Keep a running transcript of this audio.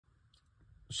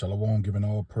Shalom, giving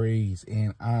all praise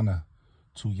and honor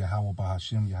to Yahweh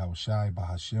Bahashim, Yahweh Shai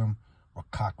Bahashim,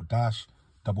 Rakak Wadash.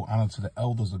 Double honor to the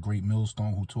elders, a great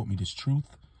millstone who taught me this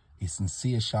truth. A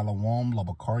sincere shalom,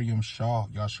 labakarium shah,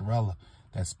 Yasharella.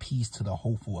 That's peace to the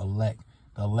hopeful elect.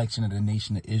 The election of the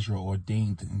nation of Israel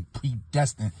ordained and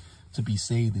predestined to be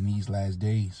saved in these last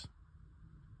days.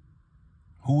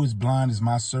 Who is blind is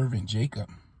my servant, Jacob.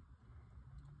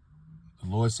 The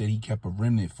Lord said he kept a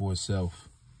remnant for himself.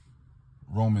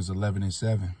 Romans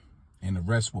 11:7. And the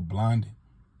rest were blinded.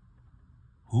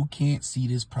 Who can't see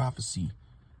this prophecy?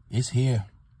 It's here.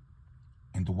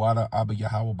 And the water Abba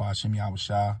Yahweh Ba'Shem Yahweh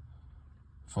Shai.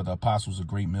 For the apostles, a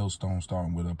great millstone,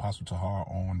 starting with Apostle Tahar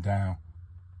on down.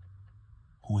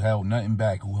 Who held nothing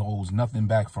back, who holds nothing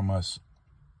back from us.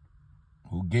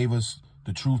 Who gave us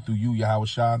the truth through you, Yahweh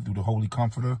Shai, through the Holy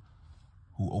Comforter.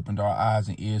 Who opened our eyes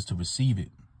and ears to receive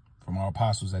it from our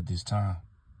apostles at this time.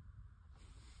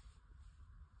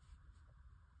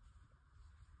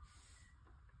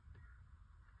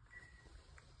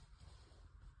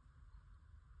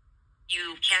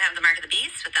 You can't have the mark of the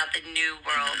beast without the new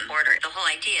world order. The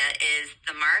whole idea is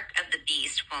the mark of the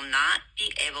beast will not be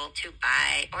able to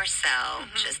buy or sell,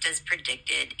 just as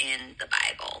predicted in the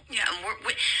Bible. Yeah. And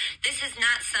this is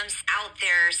not some out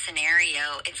there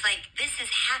scenario. It's like, this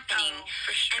is happening. Oh,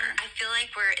 for sure. And I feel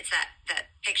like it's that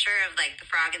picture of like the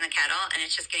frog in the kettle, and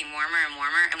it's just getting warmer and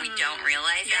warmer, and we don't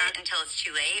realize it until it's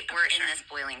too late. We're in this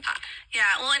boiling pot.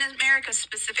 Yeah, well, in America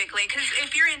specifically, because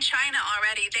if you're in China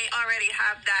already, they already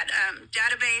have that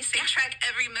database. They track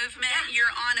every movement.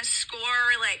 You're on a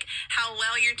score, like how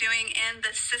well you're doing in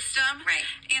the system. Right.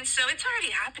 And so it's already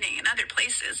happening in other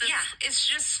places. It's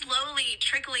just slowly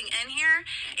trickling in here,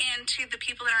 and to the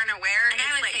people that aren't aware. And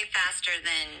I would say faster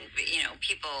than,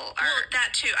 people are. Well,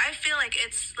 that too. I feel like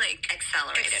it's like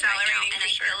accelerating right now. And I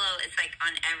feel it's like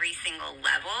on every single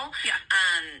level. Yeah.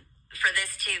 For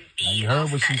this to be all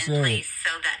set in place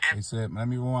so that let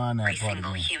me rewind that every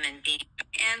single human being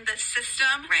in the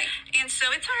system. Right. And so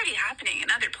it's already happening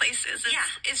in other places.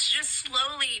 It's just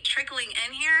slowly trickling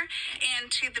in here,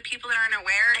 and to the people that aren't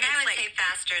aware. And I would say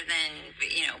faster than,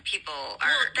 people are.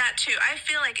 Well, that too. I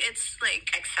feel like it's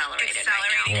like accelerating.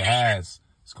 Right now. It has.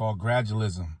 It's called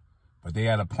gradualism. But they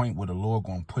at a point where the Lord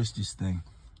going to push this thing.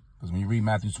 Because when you read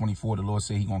Matthew 24, the Lord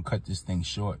said he going to cut this thing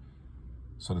short.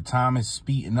 So the time is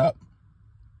speeding up.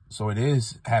 So it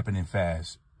is happening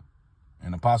fast.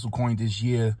 And Apostle coined this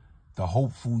year the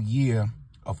hopeful year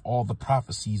of all the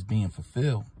prophecies being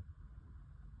fulfilled.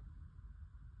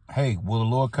 Hey, will the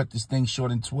Lord cut this thing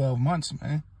short in 12 months,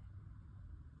 man?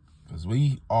 Because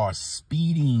we are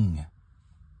speeding.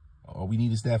 All we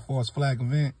need is that false flag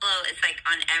event. Well, it's like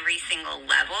on every single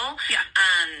level. Yeah.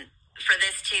 For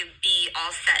this to be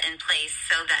all set in place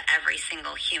so that every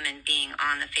single human being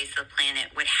on the face of the planet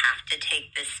would have to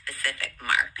take this specific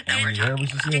mark that we're talking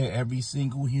about. Said, every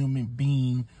single human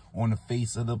being on the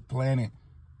face of the planet.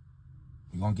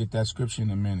 We're going to get that scripture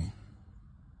in a minute.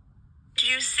 Do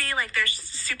you see, like, there's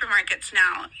supermarkets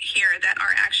now here that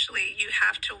are actually, you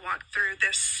have to walk through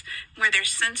this, where there's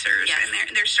sensors,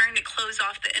 and they're starting to close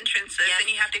off the entrances, and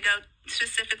you have to go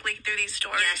specifically through these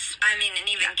doors. Yes, I mean, and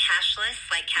even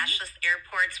cashless, like cashless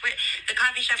airports. The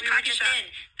coffee shop we were just in,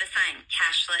 the sign,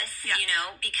 cashless,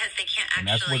 because they can't actually. And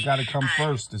that's what got to come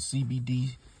first, the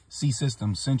CBDC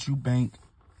system, Central Bank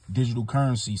Digital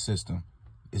Currency System.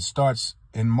 It starts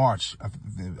in March.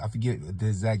 I forget the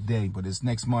exact day, but it's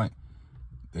next month.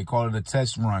 They call it a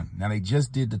test run. Now, they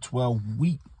just did the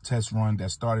 12-week test run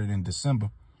that started in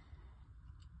December.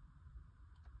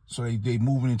 So they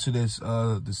moving into this,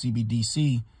 the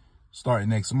CBDC starting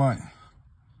next month.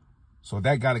 So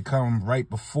that got to come right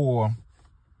before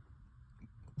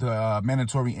the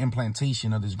mandatory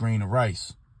implantation of this grain of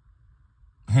rice.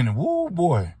 And woo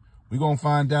boy, we're going to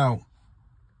find out.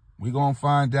 We're going to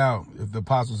find out if the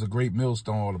apostles are great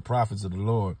millstone or the prophets of the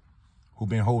Lord who've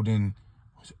been holding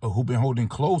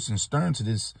close and stern to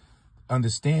this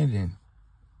understanding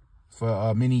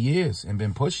for many years and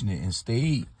been pushing it and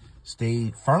stayed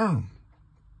firm.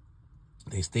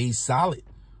 They stayed solid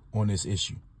on this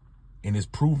issue, and it's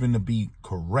proven to be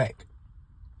correct.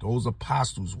 Those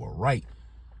apostles were right,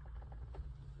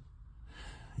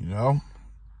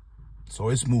 so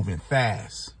it's moving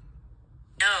fast.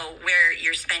 Know where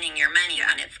you're spending your money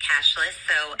on. It's cashless,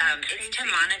 so it's to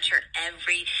monitor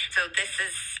so this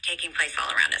is taking place all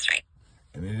around us, right?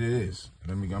 And it is.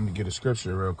 I'm gonna get a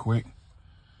scripture real quick.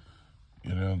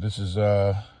 This is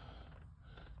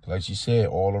like she said,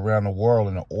 all around the world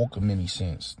in the Orkamini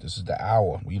sense. This is the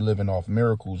hour. We living off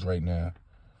miracles right now.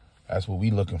 That's what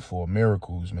we looking for,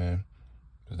 miracles, man.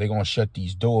 Because they're going to shut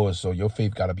these doors, so your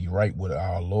faith got to be right with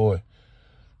our Lord.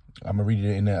 I'm going to read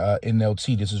it in the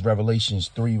NLT. This is Revelations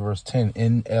 3, verse 10,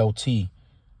 NLT.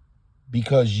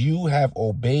 Because you have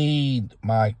obeyed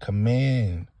my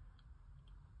command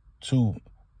to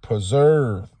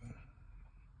preserve,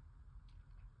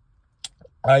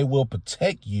 I will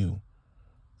protect you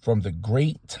from the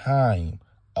great time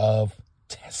of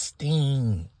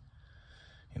testing.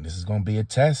 And this is going to be a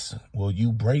test. Will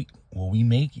you break? Will we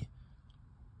make it?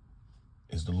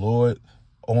 Is the Lord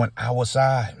on our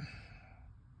side?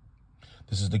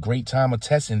 This is the great time of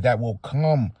testing that will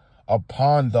come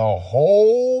upon the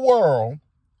whole world.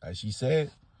 As she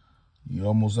said, you're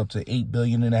almost up to 8.5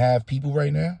 billion people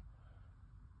right now.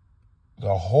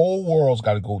 The whole world's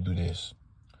got to go through this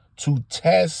to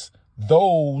test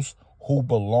those who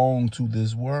belong to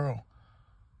this world.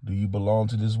 Do you belong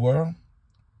to this world?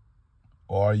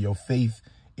 Or your faith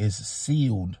is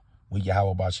sealed with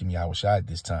Yahweh Bashim Yahushua at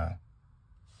this time?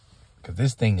 Because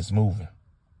this thing is moving.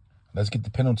 Let's get the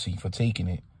penalty for taking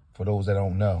it for those that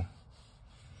don't know.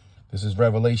 This is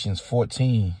Revelations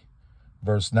 14,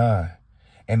 verse 9.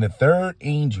 And the third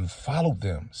angel followed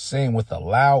them, saying with a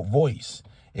loud voice,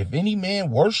 if any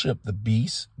man worship the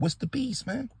beast, what's the beast,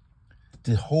 man?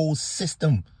 The whole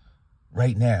system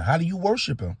right now. How do you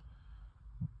worship him?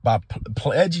 By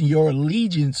pledging your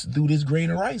allegiance through this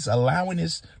grain of rice, allowing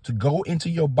this to go into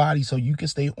your body so you can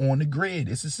stay on the grid.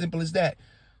 It's as simple as that.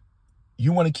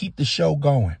 You want to keep the show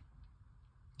going.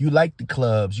 You like the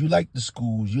clubs, you like the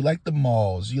schools, you like the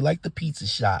malls, you like the pizza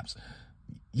shops,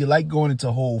 you like going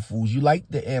into Whole Foods, you like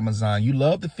the Amazon, you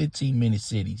love the 15-minute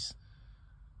cities.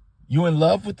 You in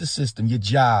love with the system, your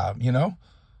job, you know,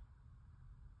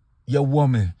 your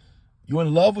woman. You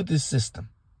in love with this system.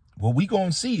 What we going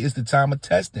to see is the time of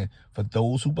testing for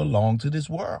those who belong to this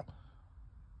world.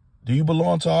 Do you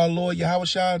belong to our Lord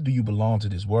Yahushua? Do you belong to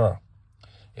this world?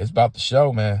 It's about the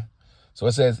show, man. So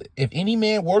it says, if any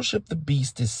man worship the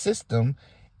beast, his system,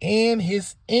 and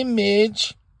his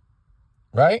image,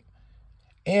 right,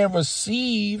 and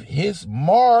receive his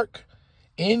mark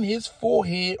in his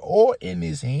forehead or in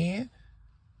his hand,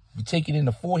 you take it in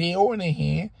the forehead or in the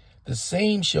hand, the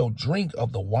same shall drink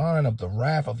of the wine of the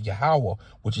wrath of Yahweh,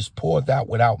 which is poured out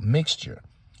without mixture,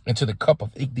 into the cup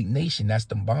of indignation. That's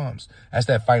them bombs. That's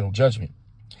that final judgment.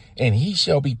 And he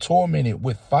shall be tormented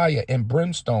with fire and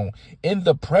brimstone in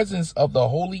the presence of the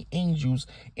holy angels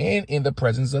and in the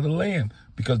presence of the Lamb,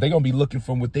 because they're going to be looking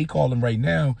from what they call them right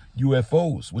now,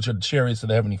 UFOs, which are the chariots of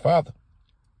the Heavenly Father.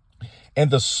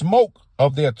 And the smoke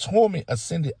of their torment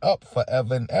ascended up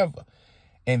forever and ever.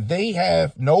 And they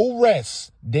have no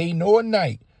rest, day nor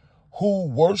night, who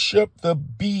worship the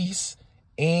beast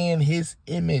and his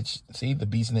image. See, the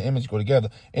beast and the image go together.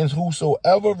 And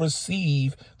whosoever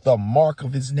receive the mark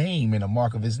of his name, and the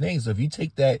mark of his name. So if you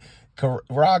take that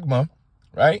charagma,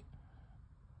 right,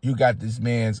 you got this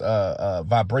man's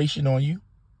vibration on you.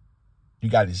 You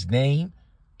got his name,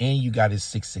 and you got his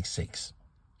 666.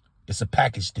 It's a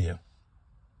package deal.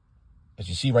 As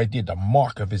you see right there, the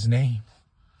mark of his name.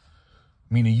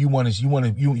 Meaning you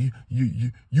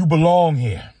belong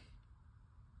here.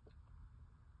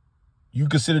 You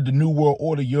consider the New World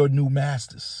Order your new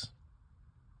masters.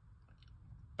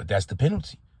 But that's the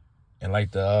penalty. And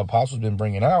like the apostles been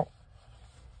bringing out,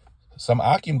 some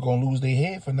Akim going to lose their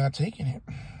head for not taking it.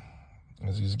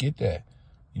 Let's just get that.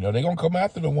 You know, they're going to come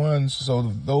after the ones. So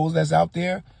those that's out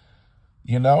there,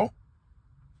 you know,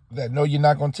 that know you're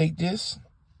not going to take this,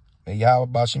 and Yahweh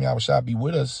Bashim Yahushua be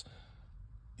with us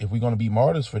if we're going to be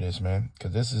martyrs for this, man.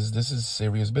 Because this is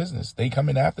serious business. They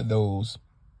coming after those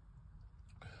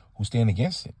who stand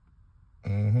against it.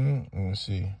 Let me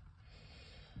see.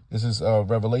 This is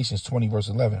Revelations 20, verse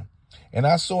 11. And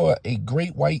I saw a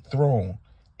great white throne,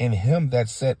 and him that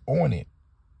sat on it,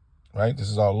 right? This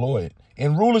is our Lord,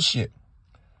 in rulership,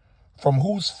 from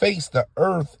whose face the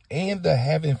earth and the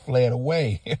heaven fled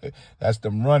away. That's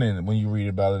them running when you read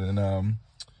about it in,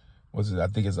 I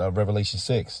think it's Revelation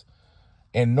 6.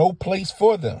 And no place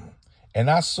for them. And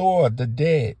I saw the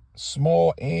dead,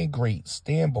 small and great,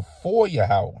 stand before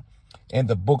Yahweh, and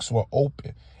the books were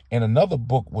open. And another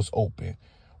book was open,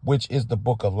 which is the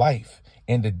book of life.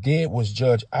 And the dead was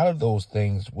judged out of those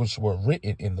things which were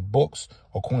written in the books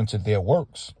according to their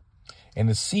works. And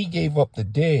the sea gave up the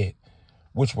dead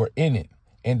which were in it.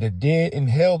 And the dead in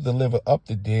hell delivered up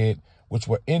the dead which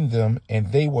were in them,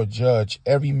 and they were judged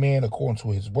every man according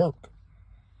to his work.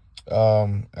 Let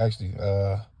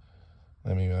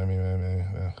me,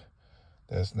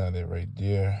 that's not it right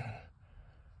there.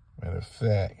 Matter of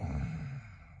fact,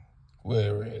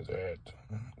 where is that?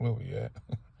 Where we at?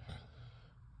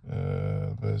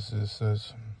 This is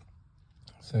such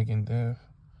second death,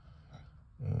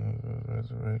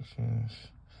 resurrections.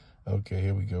 Okay,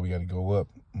 here we go. We got to go up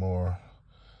more.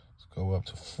 Let's go up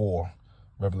to 4.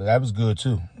 Revelation. That was good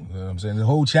too. You know what I'm saying? The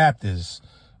whole chapter is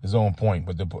on point,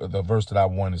 but the verse that I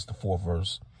want is the 4th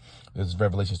verse. This is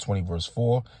Revelation 20, verse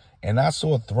 4. And I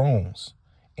saw thrones,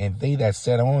 and they that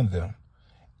sat on them,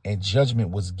 and judgment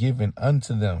was given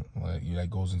unto them. That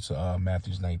goes into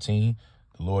Matthew 19.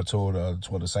 The Lord told the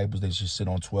 12 disciples they should sit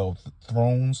on 12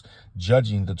 thrones,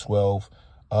 judging the 12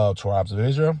 tribes of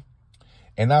Israel.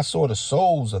 And I saw the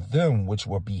souls of them which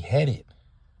were beheaded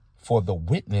for the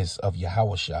witness of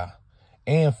Yahushua,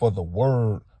 and for the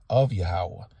word of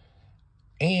Yahweh,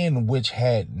 and which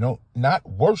had not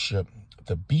worshipped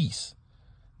the beast,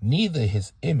 neither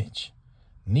his image,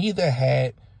 neither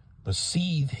had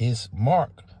received his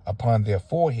mark upon their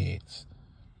foreheads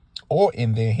or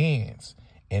in their hands.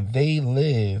 And they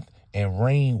lived and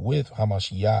reigned with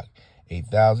Hamashiach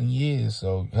 1,000 years.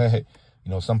 So,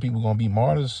 some people are going to be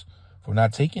martyrs for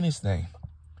not taking this thing.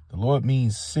 The Lord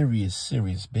means serious,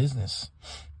 serious business.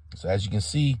 So as you can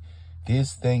see,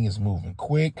 this thing is moving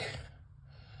quick.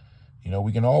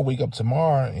 We can all wake up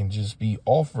tomorrow and just be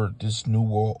offered this new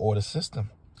world order system.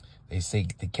 They say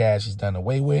the cash is done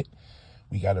away with.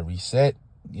 We got to reset,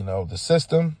 the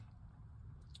system.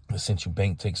 The central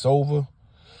bank takes over,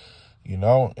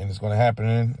 and it's going to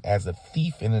happen as a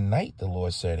thief in the night, the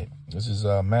Lord said it. This is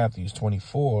Matthew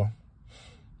 24.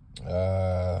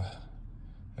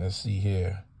 Let's see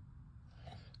here.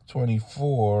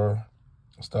 24,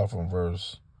 start from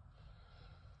verse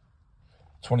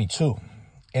 22.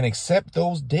 And except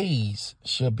those days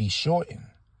should be shortened,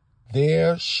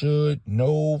 there should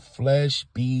no flesh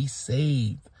be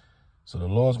saved. So the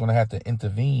Lord's going to have to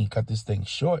intervene, cut this thing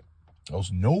short,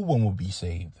 else no one will be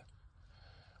saved.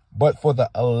 But for the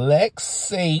elect's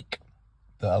sake,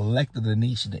 the elect of the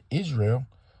nation of Israel,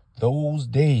 those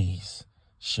days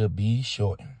should be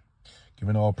shortened.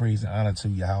 Giving all praise and honor to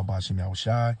Yahweh Bashim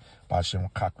Yahushai,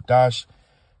 Bashim Kakwadash.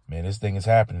 Man, this thing is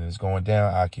happening. It's going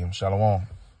down. Akim Shalom.